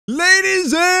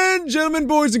Ladies and gentlemen,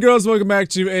 boys and girls, welcome back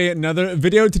to another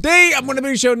video. Today, I'm going to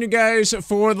be showing you guys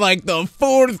for like the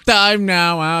 4th time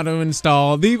now how to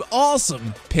install the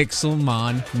awesome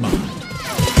Pixelmon mod.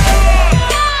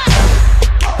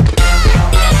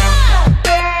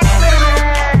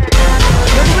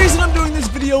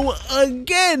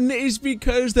 Again is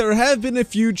because there have been a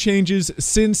few changes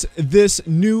since this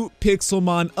new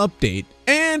Pixelmon update.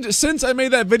 And since I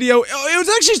made that video, it was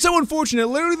actually so unfortunate.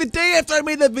 Literally the day after I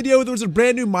made that video, there was a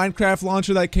brand new Minecraft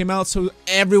launcher that came out, so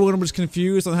everyone was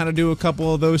confused on how to do a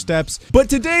couple of those steps. But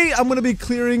today, I'm going to be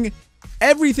clearing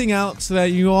everything out so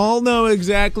that you all know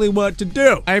exactly what to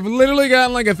do. I've literally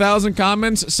gotten like 1,000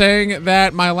 comments saying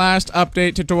that my last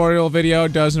update tutorial video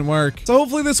doesn't work. So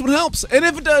hopefully this one helps. And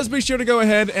if it does, be sure to go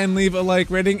ahead and leave a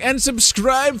like rating and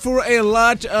subscribe for a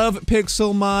lot of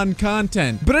Pixelmon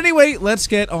content. But anyway, let's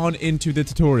get on into the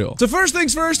tutorial. So first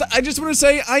things first, I just want to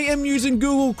say I am using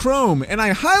Google Chrome, and I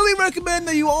highly recommend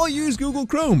that you all use Google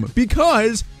Chrome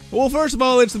because, well, first of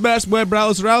all, it's the best web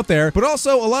browser out there, but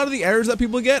also a lot of the errors that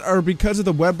people get are because of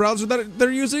the web browser that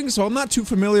they're using, so I'm not too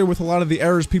familiar with a lot of the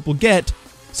errors people get.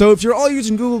 So if you're all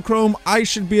using Google Chrome, I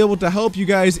should be able to help you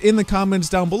guys in the comments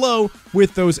down below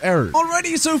with those errors.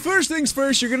 Alrighty, so first things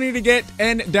first, you're gonna need to get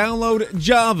and download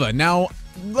Java. Now,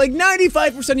 like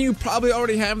 95% of you probably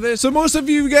already have this, so most of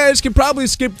you guys can probably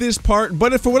skip this part,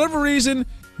 but if for whatever reason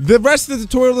the rest of the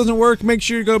tutorial doesn't work, make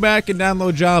sure you go back and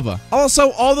download Java. Also,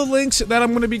 all the links that I'm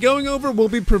going to be going over will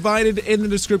be provided in the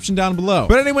description down below.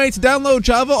 But anyway, to download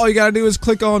Java, all you gotta do is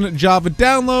click on Java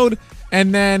download,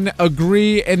 and then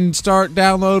agree and start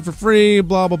download for free,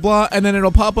 blah, blah, blah. And then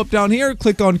it'll pop up down here,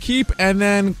 click on keep, and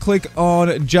then click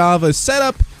on Java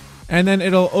setup. And then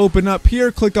it'll open up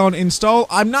here, click on install.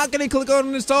 I'm not gonna click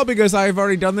on install because I've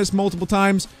already done this multiple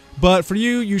times. But for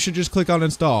you, you should just click on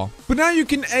install. But now you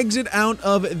can exit out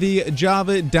of the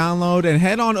Java download and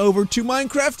head on over to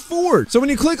Minecraft Forge. So when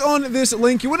you click on this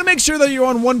link, you want to make sure that you're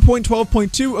on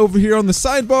 1.12.2 over here on the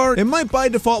sidebar. It might by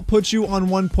default put you on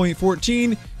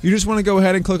 1.14. You just want to go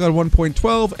ahead and click on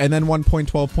 1.12 and then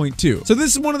 1.12.2. So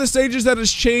this is one of the stages that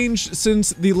has changed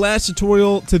since the last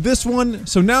tutorial to this one.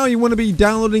 So now you want to be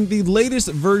downloading the latest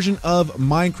version of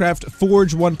Minecraft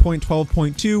Forge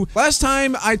 1.12.2. Last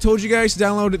time I told you guys to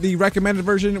download the recommended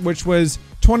version, which was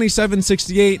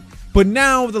 2768. But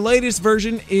now the latest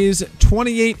version is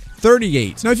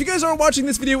 2838. Now, if you guys are watching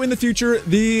this video in the future,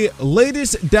 the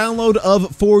latest download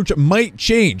of Forge might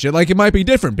change. It might be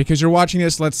different because you're watching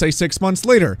this, let's say 6 months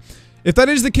later. If that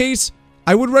is the case,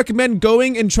 I would recommend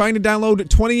going and trying to download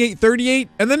 2838,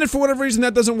 and then if for whatever reason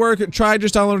that doesn't work, try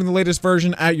just downloading the latest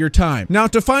version at your time. Now,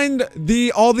 to find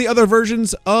all the other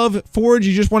versions of Forge,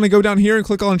 you just want to go down here and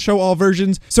click on show all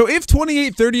versions. So if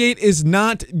 2838 is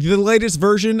not the latest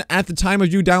version at the time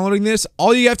of you downloading this,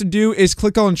 all you have to do is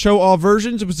click on show all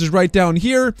versions, which is right down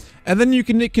here, and then you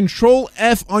can hit Control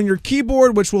F on your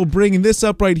keyboard, which will bring this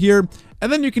up right here,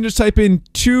 and then you can just type in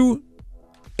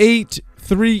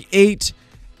 2838,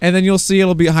 and then you'll see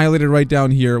it'll be highlighted right down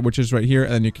here, which is right here,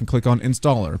 and then you can click on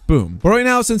installer. Boom. But right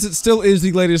now, since it still is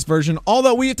the latest version, all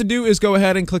that we have to do is go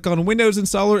ahead and click on Windows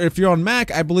Installer. If you're on Mac,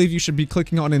 I believe you should be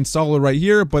clicking on Installer right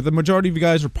here, but the majority of you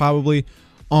guys are probably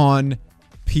on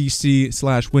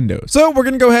PC/Windows. So we're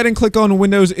going to go ahead and click on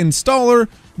Windows Installer,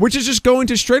 which is just going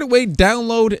to straight away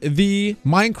download the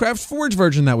Minecraft Forge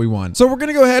version that we want. So we're going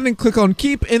to go ahead and click on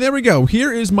keep, and there we go.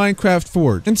 Here is Minecraft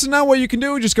Forge. And so now what you can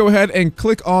do is just go ahead and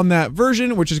click on that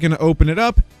version, which is going to open it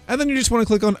up, and then you just want to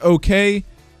click on OK,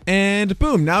 and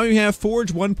boom, now you have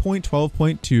Forge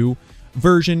 1.12.2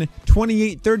 version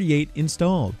 2838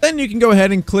 installed. Then you can go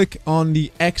ahead and click on the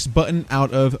X button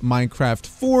out of Minecraft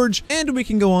Forge, and we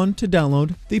can go on to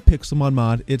download the Pixelmon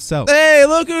mod itself. Hey,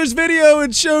 look whose video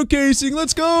it's showcasing.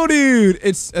 Let's go, dude.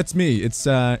 That's me. It's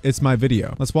my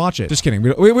video. Let's watch it. Just kidding.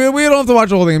 We don't have to watch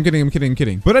the whole thing. I'm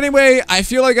kidding. But anyway, I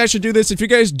feel like I should do this. If you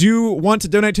guys do want to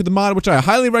donate to the mod, which I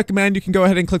highly recommend, you can go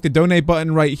ahead and click the donate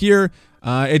button right here.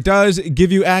 It does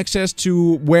give you access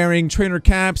to wearing trainer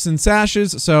caps and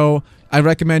sashes, so I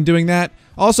recommend doing that.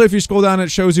 Also, if you scroll down, it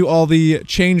shows you all the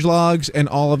change logs and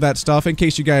all of that stuff, in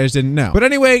case you guys didn't know. But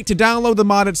anyway, to download the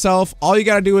mod itself, all you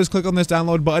gotta do is click on this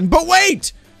download button. But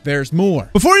wait! There's more.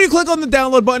 Before you click on the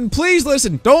download button, please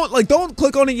listen. Don't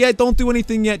click on it yet. Don't do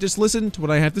anything yet. Just listen to what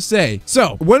I have to say.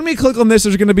 So, when we click on this,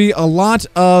 there's going to be a lot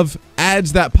of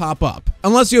ads that pop up,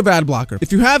 unless you have ad blocker.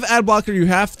 If you have ad blocker, you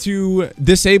have to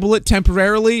disable it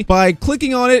temporarily by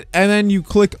clicking on it, and then you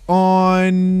click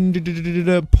on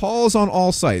pause on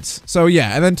all sites. So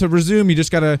yeah, and then to resume, you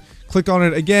just got to click on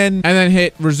it again, and then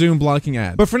hit resume blocking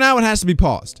ads. But for now, it has to be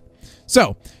paused.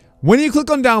 So, When you click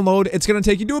on download, it's going to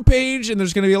take you to a page, and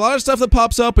there's going to be a lot of stuff that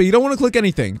pops up, but you don't want to click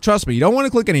anything. Trust me, you don't want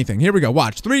to click anything. Here we go.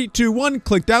 Watch. 3, 2, 1.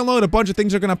 Click download. A bunch of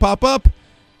things are going to pop up.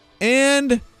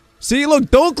 And see,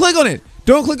 look, don't click on it.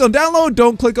 Don't click on download.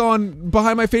 Don't click on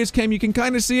behind my face cam. You can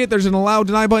kind of see it. There's an allow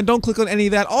deny button. Don't click on any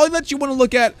of that. All that you want to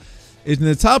look at is in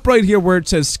the top right here where it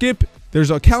says skip.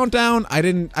 There's a countdown. I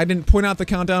didn't point out the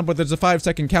countdown, but there's a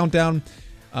 5-second countdown.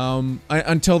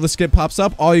 Until the skip pops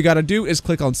up. All you gotta do is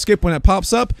click on skip when it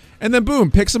pops up, and then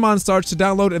boom, Pixelmon starts to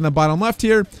download in the bottom left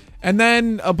here, and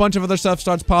then a bunch of other stuff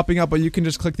starts popping up, but you can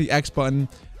just click the X button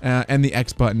and the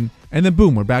X button, and then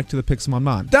boom, we're back to the Pixelmon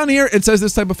mod. Down here, it says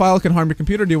this type of file can harm your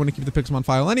computer. Do you want to keep the Pixelmon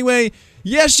file anyway?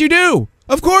 Yes, you do!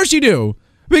 Of course you do!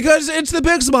 Because it's the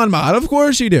Pixelmon mod, of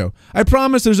course you do. I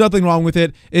promise there's nothing wrong with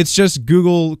it. It's just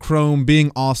Google Chrome being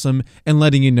awesome and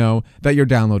letting you know that you're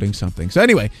downloading something. So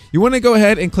anyway, you want to go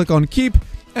ahead and click on keep,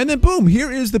 and then boom,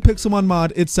 here is the Pixelmon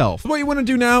mod itself. What you want to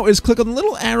do now is click on the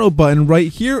little arrow button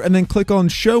right here, and then click on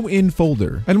show in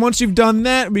folder. And once you've done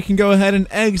that, we can go ahead and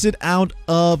exit out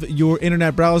of your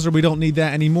internet browser. We don't need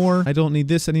that anymore. I don't need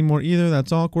this anymore either.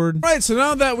 That's awkward. All right, so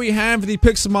now that we have the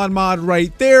Pixelmon mod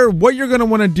right there, what you're going to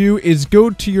want to do is go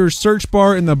to your search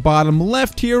bar in the bottom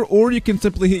left here, or you can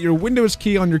simply hit your Windows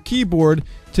key on your keyboard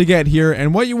to get here.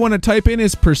 And what you want to type in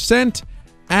is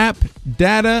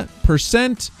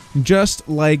 %appdata%, just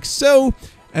like so.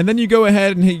 And then you go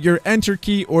ahead and hit your enter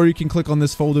key, or you can click on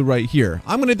this folder right here.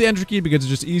 I'm going to hit the enter key because it's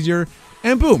just easier.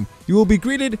 And boom, you will be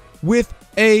greeted with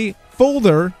a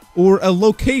folder or a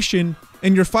location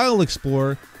in your file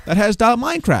explorer that has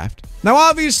 .minecraft. Now,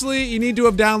 obviously, you need to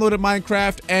have downloaded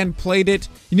Minecraft and played it.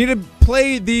 You need to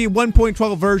play the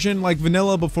 1.12 version like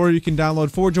vanilla before you can download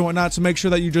Forge and whatnot, so make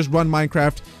sure that you just run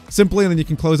Minecraft simply, and then you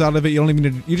can close out of it. You don't even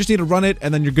need to, you just need to run it,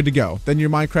 and then you're good to go. Then your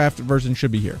Minecraft version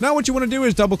should be here. Now, what you want to do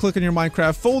is double-click on your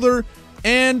Minecraft folder,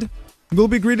 and you'll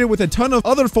be greeted with a ton of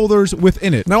other folders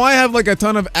within it. Now, I have like a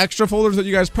ton of extra folders that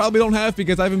you guys probably don't have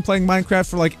because I've been playing Minecraft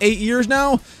for like 8 years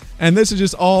now. And this is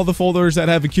just all the folders that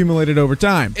have accumulated over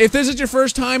time. If this is your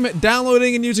first time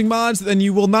downloading and using mods, then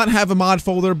you will not have a mod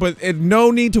folder, but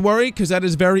no need to worry because that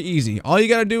is very easy. All you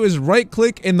gotta do is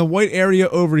right-click in the white area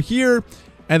over here,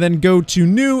 and then go to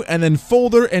new, and then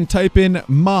folder, and type in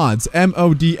mods,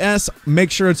 M-O-D-S.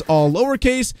 Make sure it's all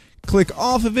lowercase, click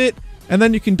off of it, and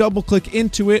then you can double click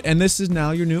into it, and this is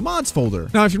now your new mods folder.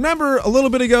 Now, if you remember, a little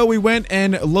bit ago, we went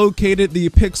and located the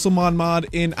Pixelmon mod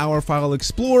in our file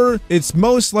explorer. It's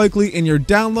most likely in your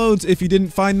downloads if you didn't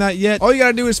find that yet. All you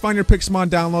gotta do is find your Pixelmon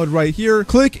download right here,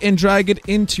 click and drag it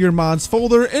into your mods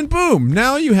folder, and boom,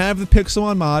 now you have the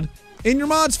Pixelmon mod in your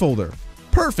mods folder.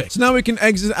 Perfect. So now we can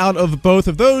exit out of both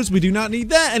of those. We do not need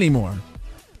that anymore.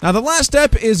 Now, the last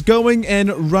step is going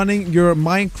and running your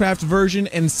Minecraft version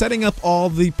and setting up all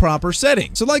the proper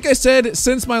settings. So like I said,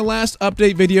 since my last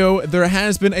update video, there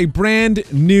has been a brand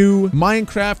new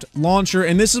Minecraft launcher,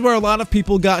 and this is where a lot of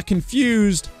people got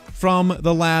confused from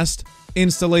the last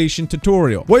installation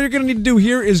tutorial. What you're going to need to do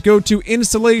here is go to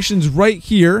installations right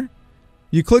here.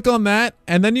 You click on that,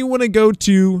 and then you want to go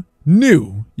to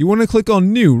new. You want to click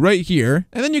on new right here,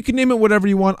 and then you can name it whatever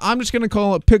you want. I'm just going to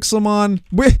call it Pixelmon.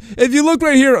 If you look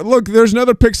right here, look, there's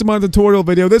another Pixelmon tutorial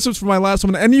video. This was for my last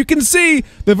one, and you can see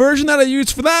the version that I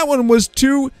used for that one was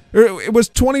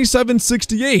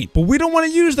 2768, but we don't want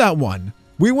to use that one.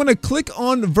 We want to click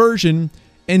on version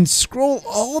and scroll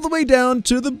all the way down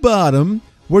to the bottom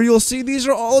where you'll see these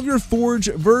are all of your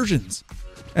Forge versions.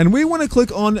 And we want to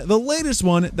click on the latest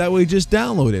one that we just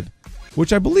downloaded,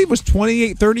 which I believe was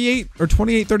 2838 or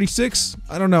 2836.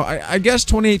 I don't know. I guess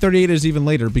 2838 is even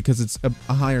later because it's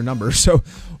a higher number. So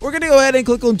we're going to go ahead and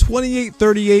click on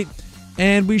 2838,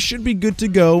 and we should be good to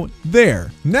go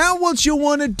there. Now what you'll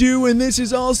want to do, and this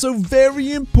is also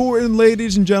very important,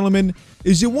 ladies and gentlemen,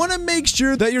 is you want to make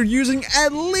sure that you're using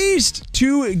at least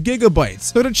 2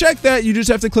 gigabytes. So to check that, you just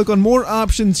have to click on more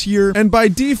options here, and by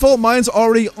default, mine's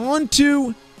already on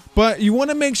 2. But you want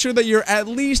to make sure that you're at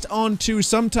least on 2.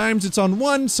 Sometimes it's on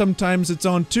 1, sometimes it's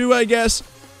on 2, I guess.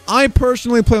 I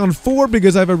personally play on 4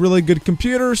 because I have a really good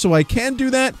computer, so I can do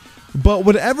that. But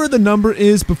whatever the number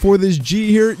is before this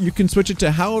G here, you can switch it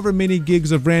to however many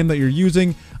gigs of RAM that you're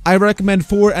using. I recommend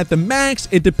 4 at the max.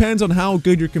 It depends on how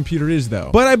good your computer is, though.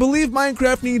 But I believe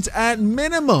Minecraft needs at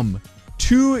minimum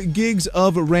 2 gigs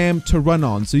of RAM to run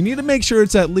on, so you need to make sure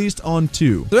it's at least on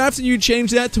 2. So after you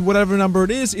change that to whatever number it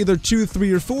is, either 2,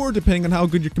 3, or 4, depending on how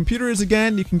good your computer is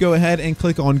again, you can go ahead and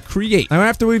click on create. Now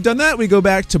after we've done that, we go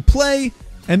back to play,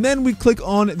 and then we click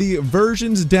on the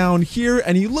versions down here,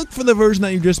 and you look for the version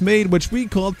that you just made, which we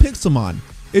called Pixelmon.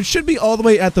 It should be all the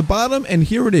way at the bottom, and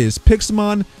here it is,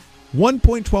 Pixelmon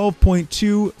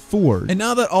 1.12.24. And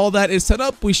now that all that is set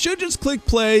up, we should just click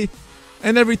play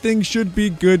and everything should be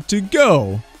good to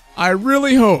go. I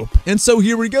really hope. And so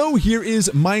here we go. Here is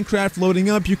Minecraft loading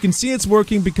up. You can see it's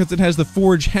working because it has the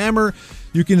Forge hammer.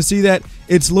 You can see that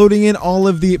it's loading in all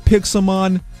of the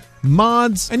Pixelmon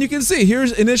mods. And you can see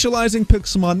here's initializing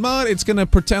Pixelmon mod. It's going to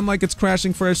pretend like it's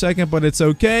crashing for a second, but it's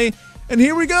okay. And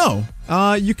here we go.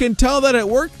 You can tell that it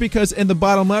worked because in the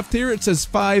bottom left here, it says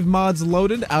 5 mods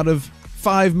loaded out of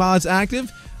 5 mods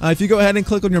active. If you go ahead and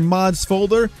click on your mods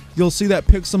folder, you'll see that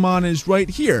Pixelmon is right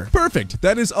here. Perfect.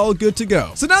 That is all good to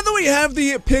go. So now that we have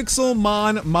the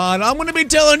Pixelmon mod, I'm going to be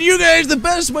telling you guys the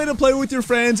best way to play with your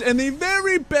friends and the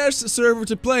very best server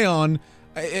to play on.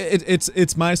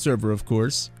 It's my server, of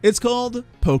course. It's called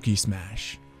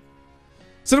Pokesmash.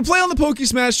 So to play on the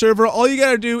Pokesmash server, all you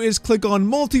gotta do is click on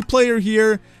multiplayer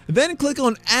here, then click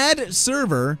on add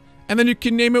server, and then you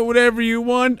can name it whatever you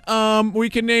want. We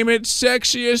can name it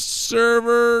sexiest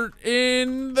server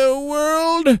in the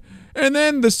world. And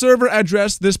then the server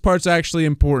address, this part's actually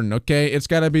important, okay? It's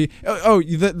gotta be,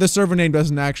 the server name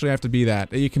doesn't actually have to be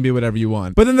that. You can be whatever you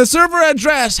want. But then the server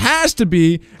address has to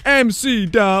be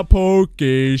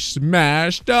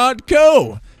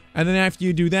mc.pokesmash.co. And then after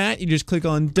you do that, you just click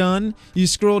on done. You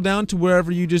scroll down to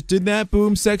wherever you just did that.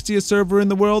 Boom, sexiest server in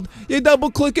the world. You double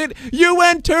click it, you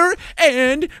enter,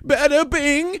 and bada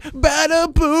bing,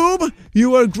 bada boom.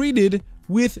 You are greeted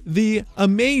with the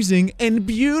amazing and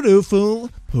beautiful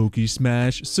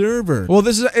Pokesmash server. Well,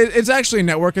 it's actually a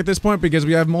network at this point because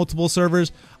we have multiple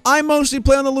servers. I mostly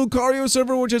play on the Lucario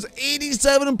server, which has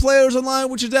 87 players online,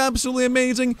 which is absolutely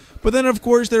amazing. But then, of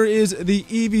course, there is the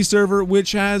Eevee server,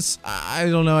 which has, I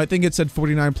don't know, I think it said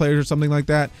 49 players or something like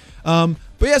that. But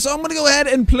yeah, so I'm going to go ahead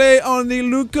and play on the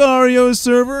Lucario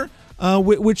server.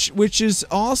 Which is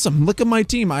awesome. Look at my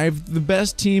team. I have the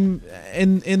best team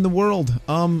in the world.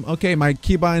 Okay, my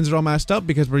keybinds are all messed up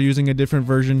because we're using a different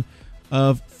version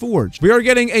of Forge. We are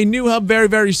getting a new hub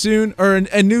very soon, or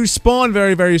a new spawn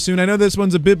very soon. I know this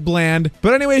one's a bit bland,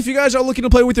 but anyway, if you guys are looking to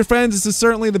play with your friends, this is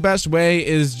certainly the best way,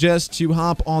 is just to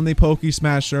hop on the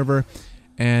Pokesmash server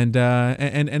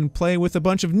and play with a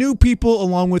bunch of new people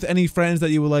along with any friends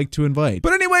that you would like to invite.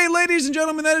 But anyway, ladies and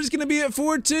gentlemen, that is going to be it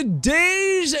for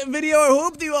today's video. I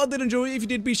hope that you all did enjoy. If you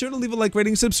did, be sure to leave a like,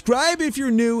 rating, subscribe if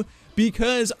you're new,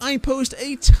 because I post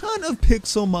a ton of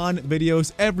Pixelmon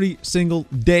videos every single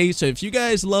day. So if you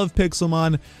guys love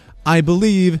Pixelmon, I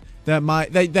believe that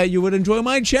that you would enjoy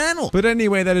my channel. But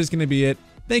anyway, that is going to be it.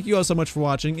 Thank you all so much for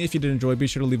watching. If you did enjoy, be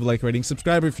sure to leave a like, rating,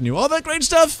 subscribe if you're new, all that great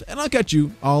stuff, and I'll catch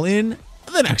you all in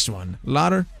the next one.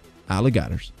 Later,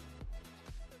 alligators.